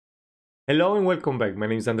Hello and welcome back. My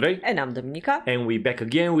name is Andrei. And I'm Dominika. And we're back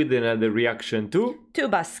again with another reaction to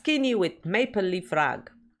Tuba Skinny with Maple Leaf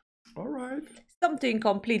Rag. Alright. Something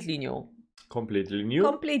completely new. Completely new.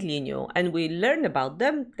 Completely new. And we learn about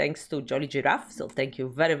them thanks to Jolly Giraffe. So thank you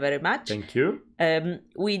very, very much. Thank you.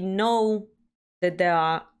 We know that there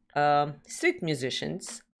are street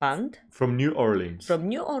musicians band. From New Orleans. From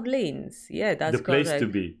New Orleans. Yeah, that's the place correct. to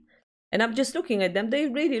be. And I'm just looking at them. They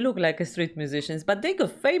really look like street musicians, but they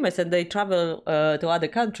got famous and they travel to other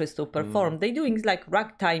countries to perform. They're doing like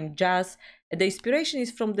ragtime, jazz. And the inspiration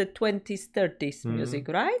is from the 20s, 30s music,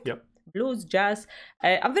 right? Yep. Blues, jazz.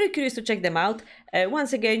 I'm very curious to check them out.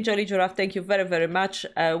 Once again, Jolly Giraffe, thank you very, very much.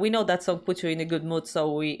 We know that song puts you in a good mood,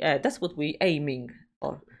 so that's what we're aiming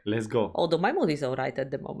for. Let's go. Although my mood is all right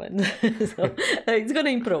at the moment. So it's going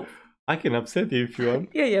to improve. I can upset you if you want.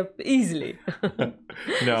 Yeah, easily.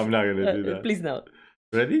 No, I'm not going to do that. Please no.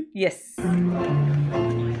 Ready? Yes. Like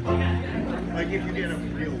if you get a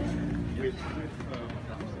bill with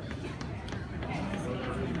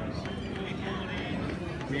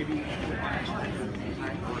maybe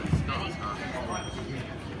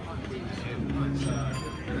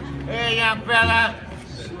hey young fella.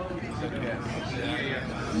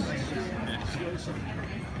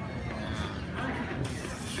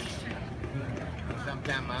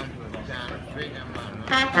 Sometime I'm down the street,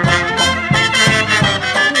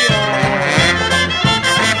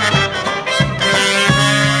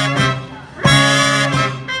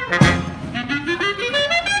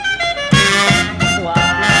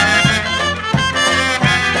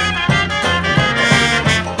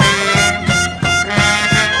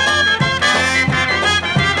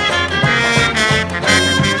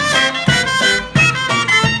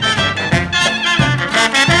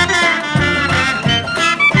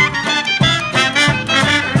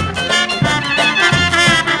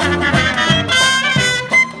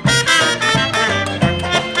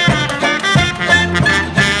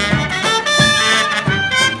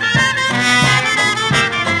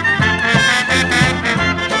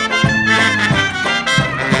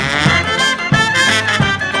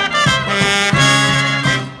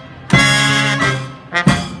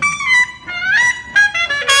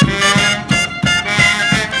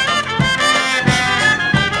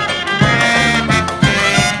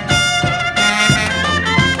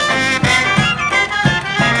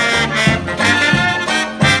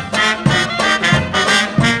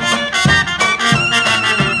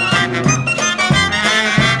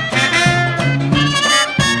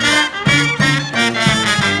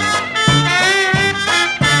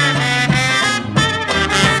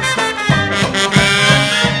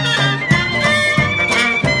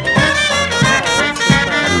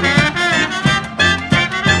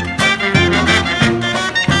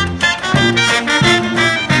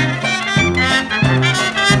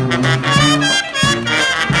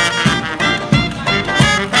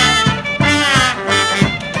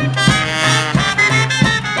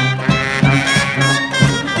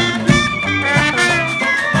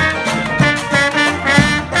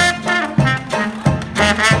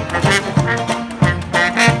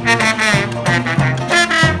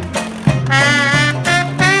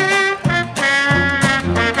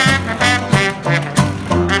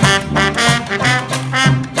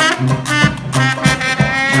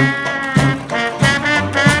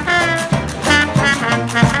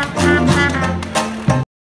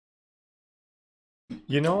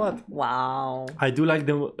 You know what? Wow. I do like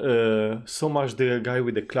them so much, the guy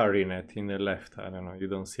with the clarinet in the left. I don't know. You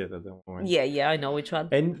don't see it at the moment. Yeah, I know which one.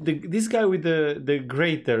 And this guy with the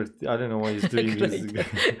grater, I don't know what he's doing.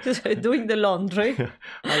 Just doing the laundry.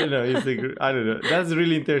 I don't know. I don't know. That's a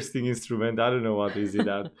really interesting instrument. I don't know what is it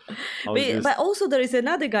at. But also there is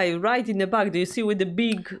another guy right in the back. Do you see with the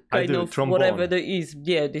big kind of trombone. whatever there is?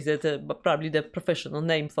 Yeah, this is probably the professional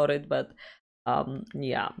name for it. But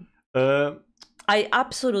yeah. I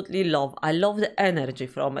absolutely love. I love the energy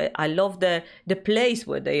from it. I love the place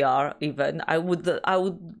where they are. Even I would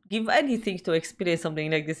give anything to experience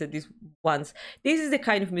something like this at least once. This is the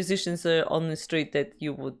kind of musicians on the street that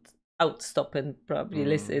you would outstop and probably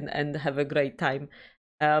listen and have a great time.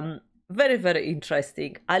 Very, very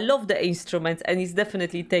interesting. I love the instruments, and it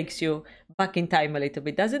definitely takes you back in time a little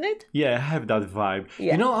bit, doesn't it? Yeah, I have that vibe.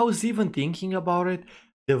 Yeah. You know, I was even thinking about it.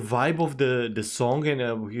 The vibe of the song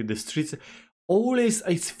and the streets. Always,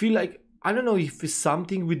 I feel like, I don't know if it's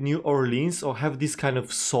something with New Orleans or have this kind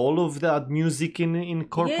of soul of that music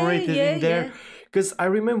incorporated in there. Because I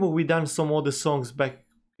remember we done some other songs back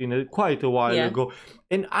quite a while Yeah. ago,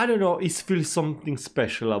 and I don't know, it feels something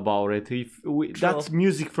special about it. That's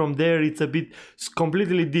music from there, it's a bit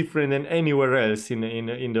completely different than anywhere else in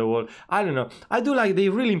the world. I don't know. I do like they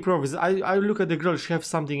really improvise. I look at the girl; she has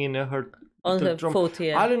something in her. On The her drum. foot,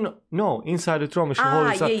 yeah. I don't know. No, inside the drum, she Ah,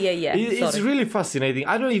 holds up. yeah. It's Sorry. really fascinating.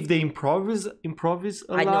 I don't know if they improvise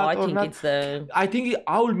a I know. lot I or think not. it's the. I think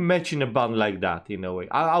I would match in a band like that in a way.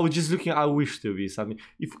 I was just looking. I wish to be something.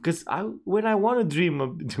 Because when I want to dream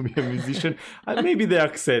to be a musician, maybe they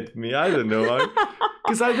accept me. I don't know.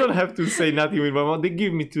 Because I don't have to say nothing with my mom. They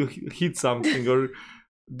give me to hit something or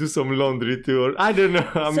do some laundry too. Or I don't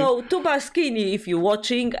know. So Tuba Skinny, if you're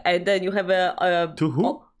watching, and then you have a to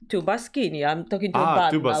who? Tuba Skinny. I'm talking to a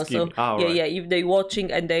band Tuba now. Skinny. So Right. yeah. If they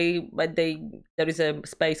watching and there is a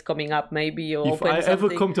space coming up, maybe you If open I something. ever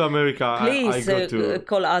come to America, Please I go to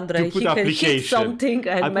call Andre. to put He can hit application. something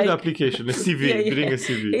and I put make application, a CV, bring a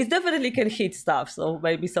CV. He definitely can hit stuff. So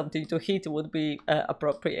maybe something to hit would be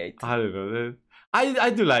appropriate. I don't know. I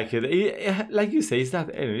do like it. Like you say,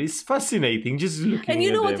 it's fascinating just looking. And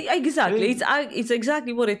you know at what? them. Exactly, it's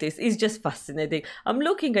exactly what it is. It's just fascinating. I'm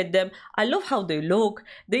looking at them. I love how they look.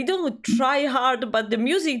 They don't try hard, but the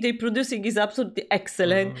music they're producing is absolutely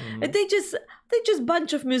excellent. And they just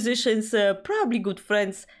bunch of musicians, probably good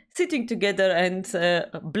friends, sitting together and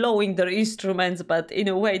blowing their instruments, but in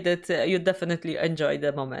a way that you definitely enjoy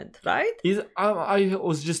the moment, right? I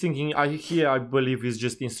was just thinking. I believe it's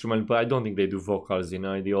just instrumental, but I don't think they do vocals in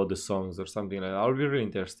the other songs or something like that. That would be really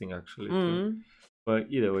interesting, actually. Too. But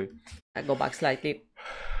either way, I go back slightly.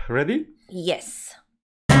 Ready? Yes.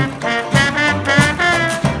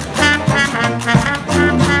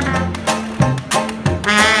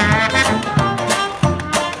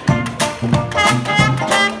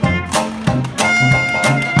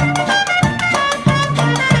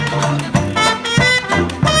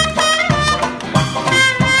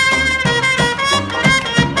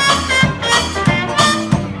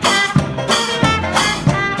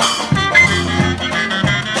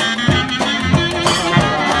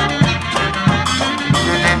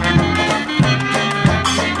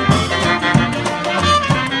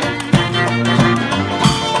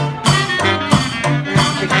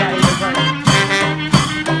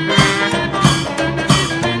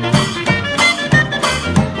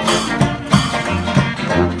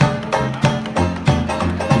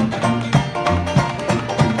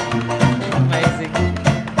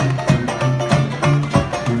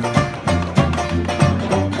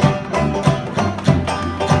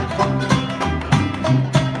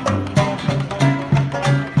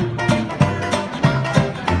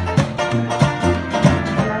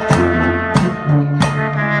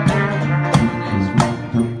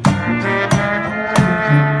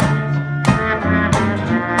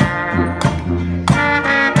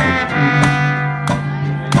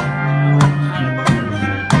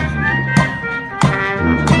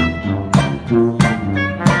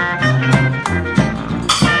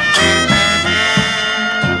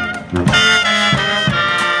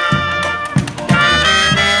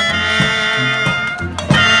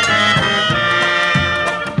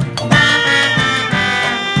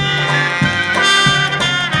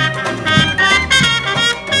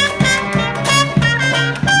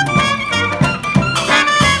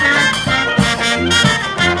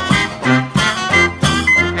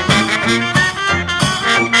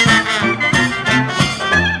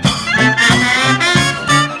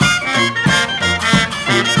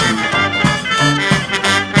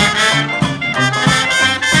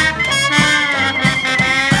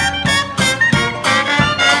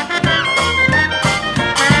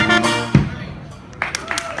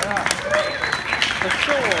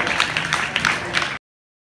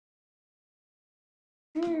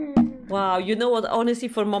 Wow, you know what? Honestly,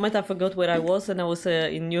 for a moment, I forgot where I was, and I was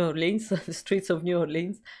in New Orleans, the streets of New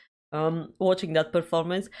Orleans, watching that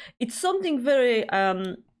performance. It's something very,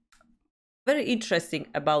 very interesting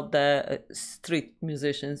about the street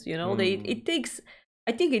musicians. You know, it takes.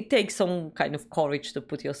 I think it takes some kind of courage to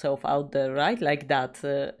put yourself out there, right? Like that,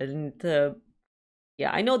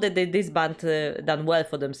 yeah, I know that this band done well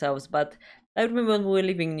for themselves, but I remember when we were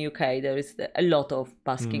living in UK, there is a lot of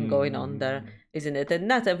busking going on there, isn't it? And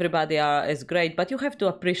not everybody are as great, but you have to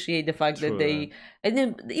appreciate the fact that they, and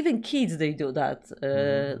then even kids, they do that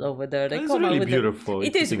over there. They It's come really out with beautiful.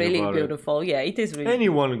 It is really beautiful. Yeah, it is really.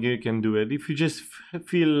 Anyone can do it if you just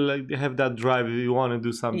feel like you have that drive. You want to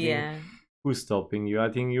do something. Yeah. Who's stopping you? I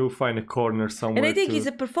think you'll find a corner somewhere. And I think to... it's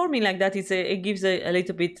a performing like that. It gives a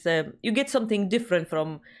little bit. You get something different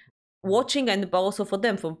from watching, and but also for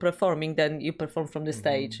them from performing. Then you perform from the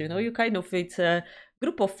stage. You know, you kind of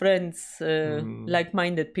group of friends,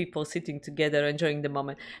 like-minded people sitting together, enjoying the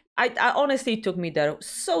moment. I honestly, it took me there.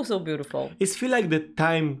 So beautiful. It's feel like the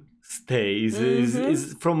time stays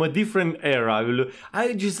is from a different era.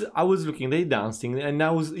 I was looking, they dancing, and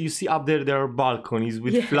now you see up there are balconies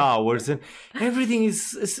with flowers, and everything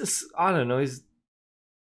is I don't know, is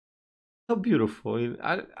so beautiful.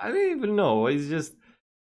 I don't even know. It's just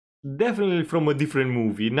definitely from a different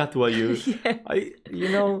movie, not what you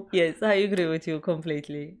Yes, I agree with you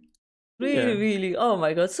completely. Really, really. Oh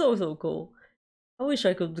my god, so cool. I wish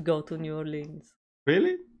I could go to New Orleans.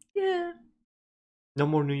 Really? Yeah. No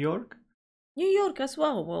more New York? New York as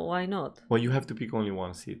well. Well, why not? Well, you have to pick only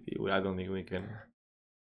one city. I don't think we can.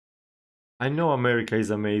 I know America is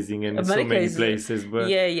amazing and so many places, but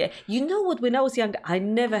yeah. You know what? When I was young, I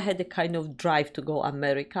never had a kind of drive to go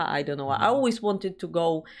America. I don't know. I always wanted to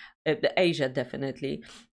go Asia, definitely.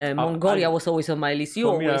 Mongolia was always on my list. You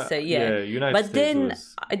always say, United but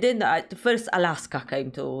States then first Alaska came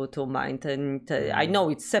to mind, and I know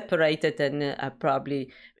it's separated, and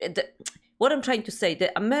probably what I'm trying to say,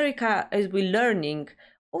 that America, as we're learning,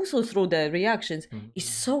 also through the reactions, is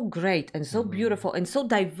so great and so beautiful and so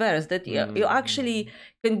diverse that you actually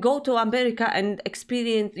can go to America and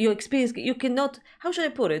experience. You cannot. How should I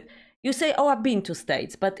put it? You say, "Oh, I've been to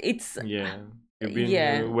States," but it's You've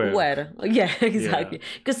been where? Yeah, exactly.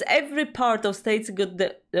 Because every part of States got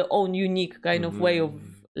their own unique kind of way of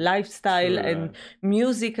lifestyle and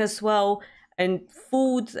music as well, and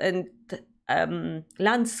food and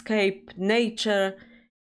landscape, nature.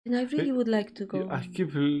 And I really would like to go. I keep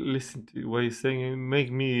listening to what you're saying, and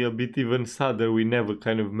make me a bit even sadder. We never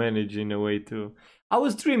kind of manage in a way to. I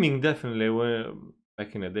was dreaming definitely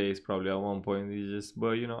back in the days, probably at one point. It's just,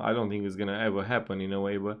 but I don't think it's gonna ever happen in a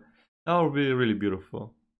way. But that would be really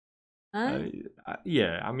beautiful. Huh?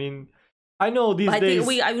 I mean, I know these days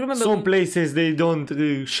I remember some places they don't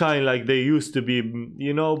shine like they used to be,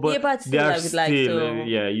 but but still, I would like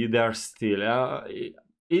to. they are still.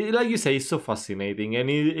 Like you say, it's so fascinating, and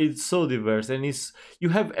it's so diverse, and you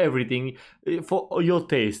have everything for your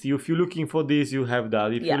taste. If you're looking for this, you have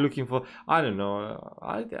that. If you're looking for, I don't know,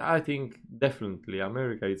 I think definitely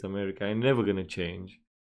America is America and never gonna change,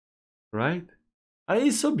 right?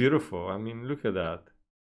 It's so beautiful. I mean, look at that.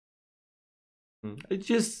 It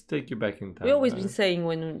just take you back in time. We always been saying,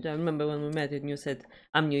 I remember when we met and you said,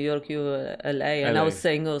 I'm New York, you LA, and I was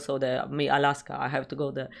saying also that me Alaska, I have to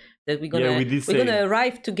go there. That we're gonna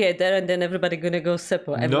arrive together and then everybody gonna go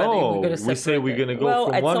separate. We say we're gonna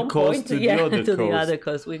go from one coast to the other to coast. the other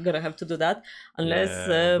coast. We're gonna have to do that unless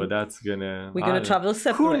but that's gonna we're gonna travel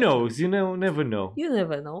separate. Who knows? Never know. You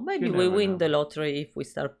never know. Maybe we win the lottery if we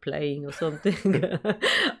start playing or something.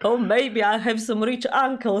 Or maybe I have some rich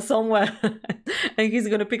uncle somewhere and he's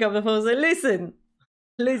gonna pick up the phone and say,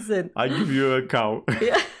 listen, I give you a cow.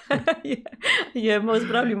 yeah, most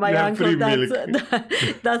probably my uncle.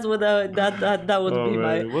 That's what that would be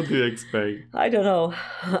my. What do you expect? I don't know.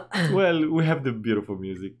 Well, we have the beautiful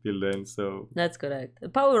music till then, so that's correct. The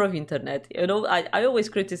power of internet. I always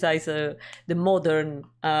criticize the modern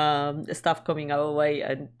stuff coming our way,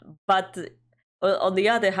 but on the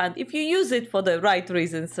other hand, if you use it for the right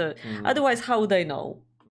reasons, otherwise, how would they know,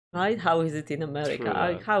 right? How is it in America?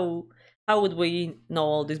 How would we know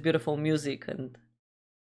all this beautiful music and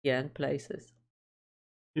places?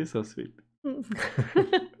 You're so sweet.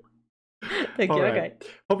 Thank you. Right. Okay.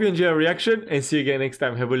 Hope you enjoy our reaction and see you again next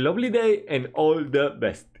time. Have a lovely day and all the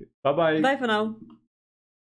best. Bye bye. Bye for now.